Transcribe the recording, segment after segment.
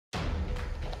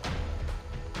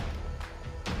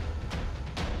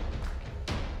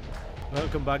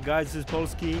Welcome back guys, this is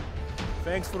Polski.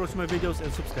 Thanks for watching my videos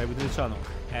and subscribing to the channel.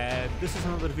 This is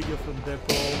another video from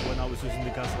DEPO when I was using the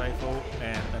gas rifle,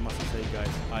 and I must say guys,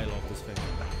 I love this thing.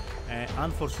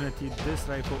 Unfortunately this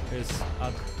rifle is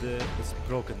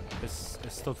broken.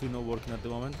 It's totally not working at the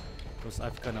moment because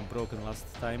I've kind of broken last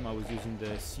time. I was using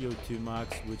the CO2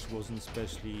 Max, which wasn't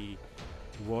especially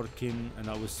working, and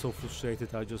I was so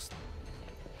frustrated I just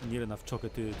near enough chuck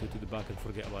it to the back and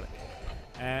forget about it.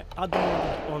 At the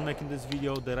moment on making this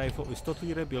video, the rifle is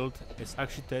totally rebuilt, it's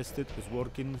actually tested, it's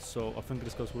working, so I think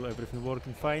everything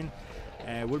working fine.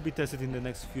 Will be tested in the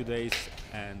next few days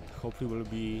and hopefully will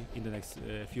be in the next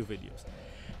few videos.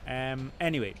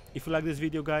 Anyway, if you like this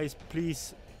video guys,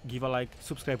 please give a like,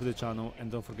 subscribe to the channel,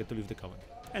 and don't forget to leave the comment.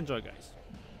 Enjoy guys!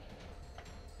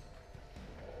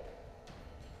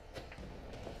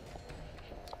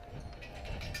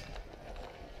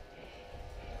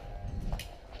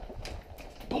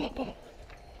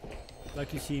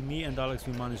 Like you see, me and Alex,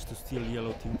 we managed to steal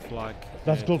yellow team flag.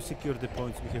 That's good. To secure the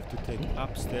points, we have to take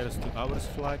upstairs to our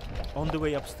flag. On the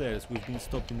way upstairs, we've been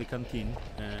stopped in the canteen,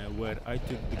 where I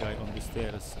took the guy on the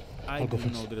stairs. I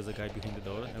didn't know there is a guy behind the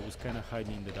door. I was kind of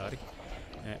hiding in the dark.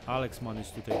 Alex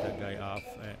managed to take that guy off.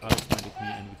 Alex medic me,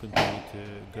 and we continued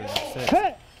to go upstairs.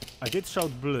 Hey! I did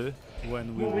shout blue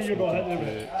when we were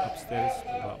upstairs,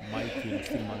 but my team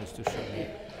still managed to shoot me.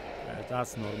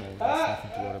 That's normal, that's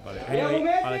nothing to worry about it.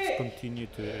 Anyway, Alex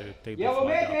continued to take the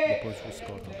flag up, the points were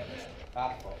scored on the mission.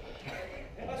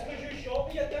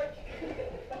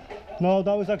 No,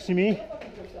 that was actually me.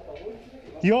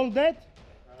 You all dead?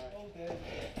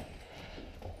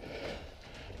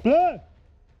 Blue!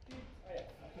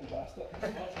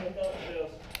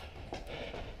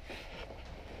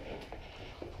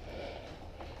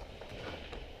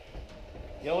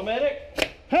 Yellow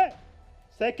medic! Hey!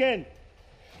 Second!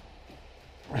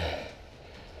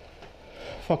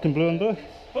 Fucking blue and blue.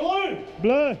 Blue!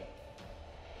 Blue!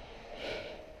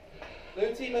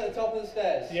 Blue team at the top of the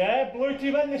stairs. Yeah, blue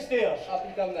team in the stairs. Up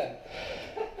you come then.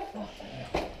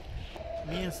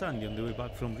 Me and Sandy on the way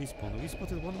back from respawn, we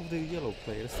spotted one of the yellow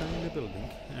players standing in the building,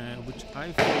 which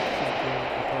I thought was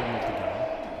a problem with the gun,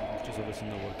 which is obviously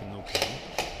not working, no problem.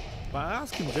 But I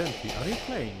asked him gently, are you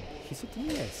playing? He said to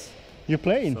me yes. You're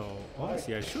playing? So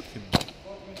obviously I shoot him.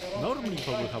 Normally if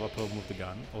I will have a problem with the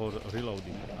gun or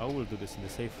reloading, I will do this in a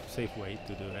safe way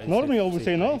to do it. Normally I would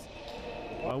say no.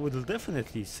 I would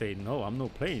definitely say no, I'm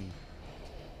not playing.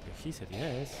 But he said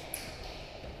yes.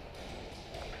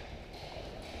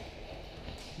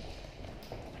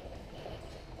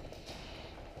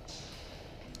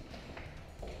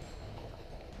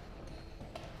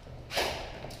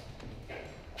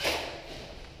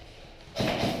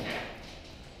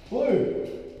 Blue!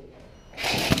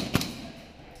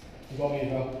 You got me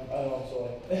as well. Oh, I'm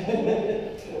sorry.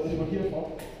 What is it here for?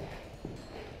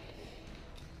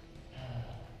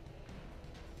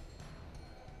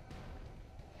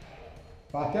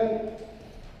 Back in.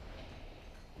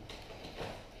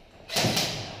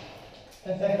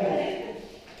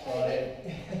 Alright.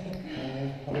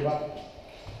 I'll be back.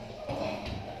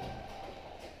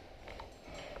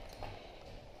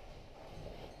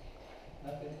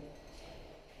 Nothing.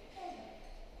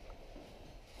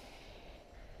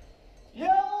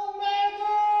 Yellow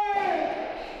medic!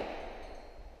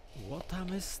 What a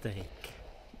mistake.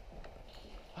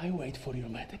 I wait for your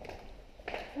medic.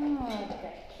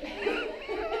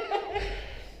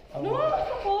 Oh, no,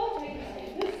 come on.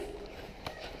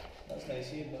 That's nice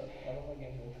of you, but I don't think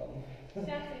I'm going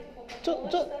to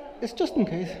come. It's just in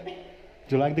case.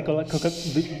 Do you like the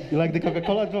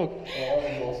Coca-Cola joke? Oh,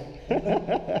 that was awesome.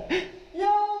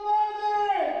 Yellow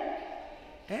medic!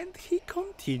 And he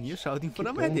continued shouting for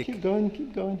a medic. Keep going,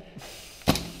 keep going.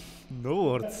 No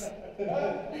words.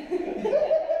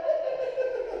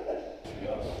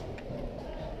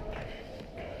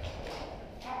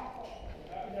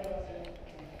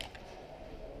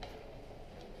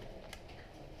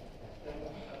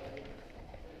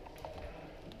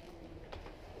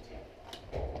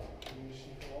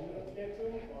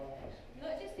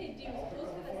 Not just say James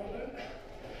close to this.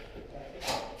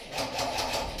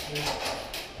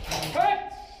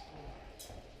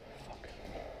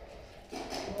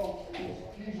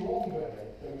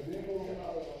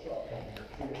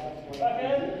 Back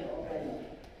in!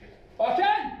 Back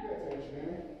in!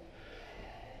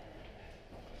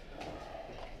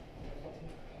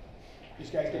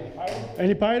 These guys getting pyro?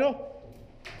 Any pyro?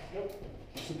 Nope.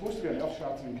 It's supposed to be an elf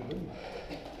shattering kaboom.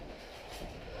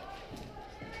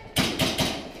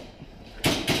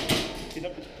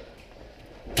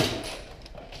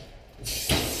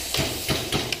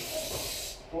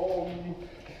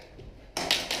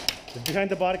 Behind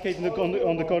the barricade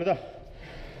on the corridor.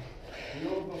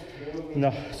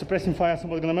 No, suppressing fire,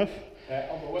 somebody gonna move?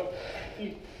 On the whip.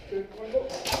 3, 2, 1, go.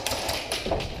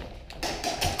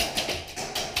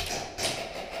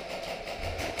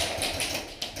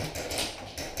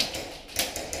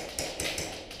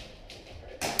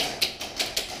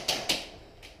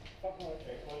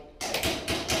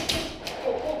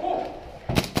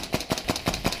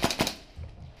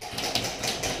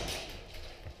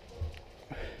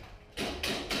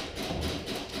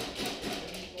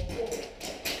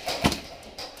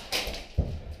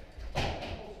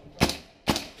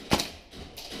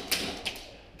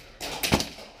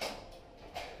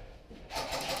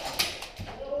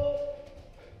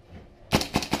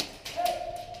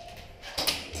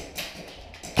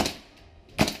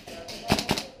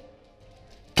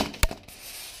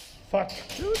 Fuck.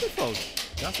 Beautiful.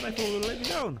 Gas rifle will let me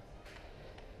down.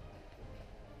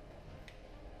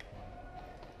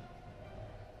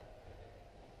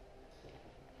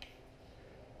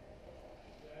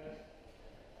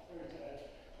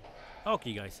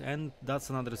 Okay guys, and that's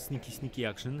another sneaky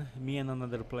action. Me and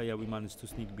another player, we managed to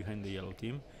sneak behind the yellow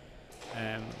team.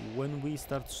 When we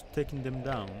start taking them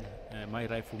down, my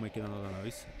rifle making another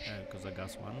noise because I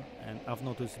gas one, and I've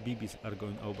noticed BBs are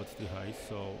going over too high,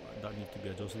 so that need to be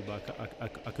adjusted, but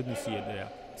I couldn't see it there.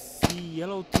 See,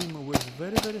 yellow team was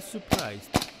very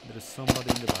surprised there is somebody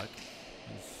in the back.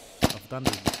 I've done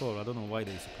this before, I don't know why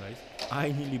they're surprised.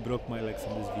 I nearly broke my legs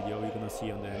in this video, you're gonna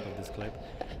see on the end of this clip.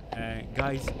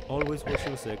 Guys, always watch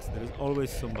your six, there is always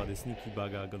somebody, sneaky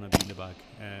bugger, gonna be in the back.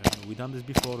 We've done this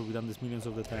before, we've done this millions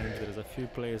of the times, there is a few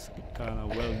players kinda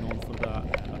well known for that.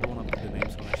 I don't wanna put the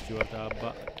names on Stuart,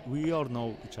 but we all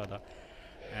know each other.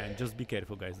 And just be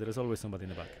careful guys, there is always somebody in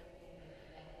the back.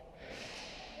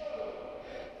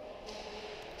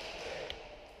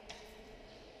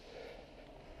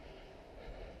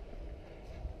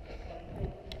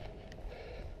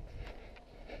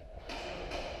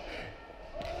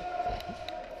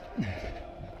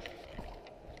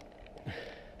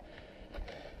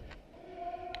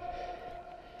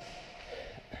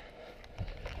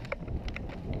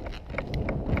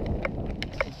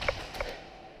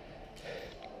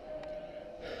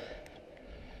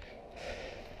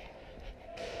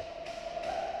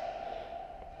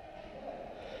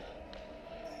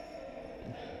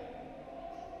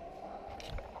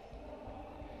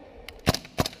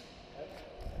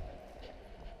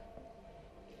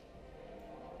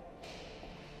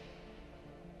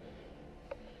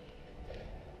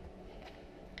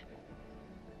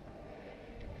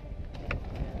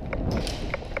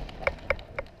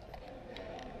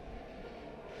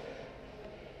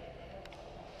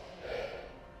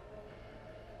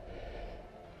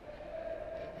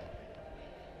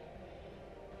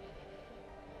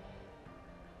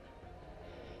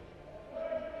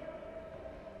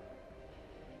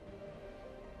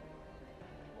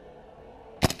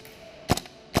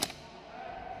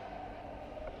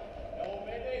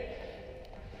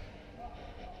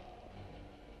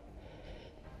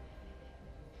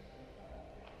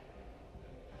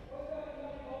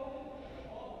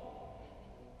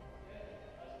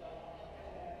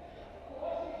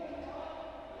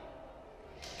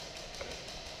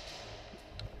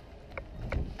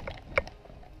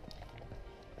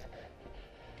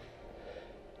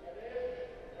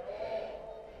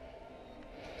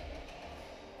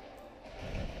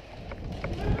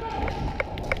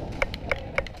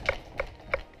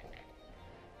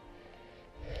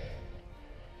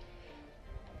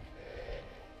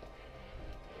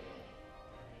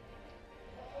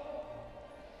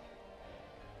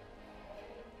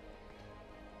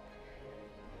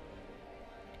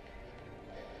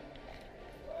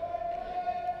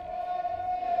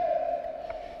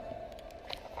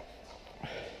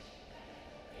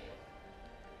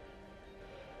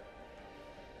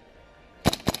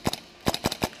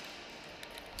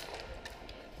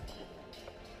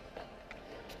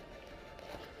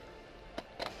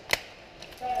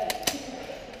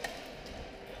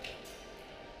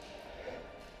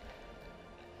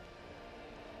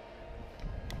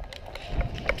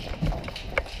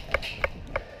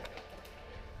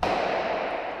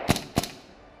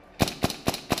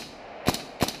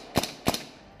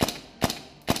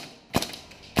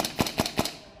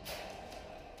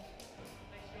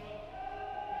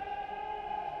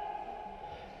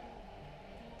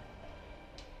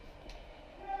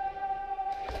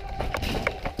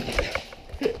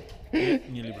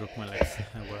 Nearly broke my legs.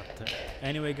 But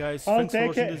anyway guys, thanks for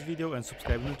watching this video and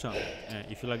subscribing to the channel.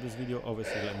 If you like this video,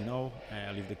 obviously let me know.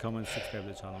 Leave the comments, subscribe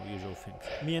to the channel, usual things.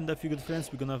 Me and a few good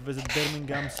friends, we're gonna visit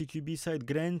Birmingham CQB side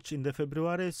Grange in the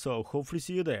February, so hopefully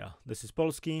see you there. This is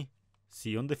Polski,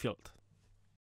 see you on the field.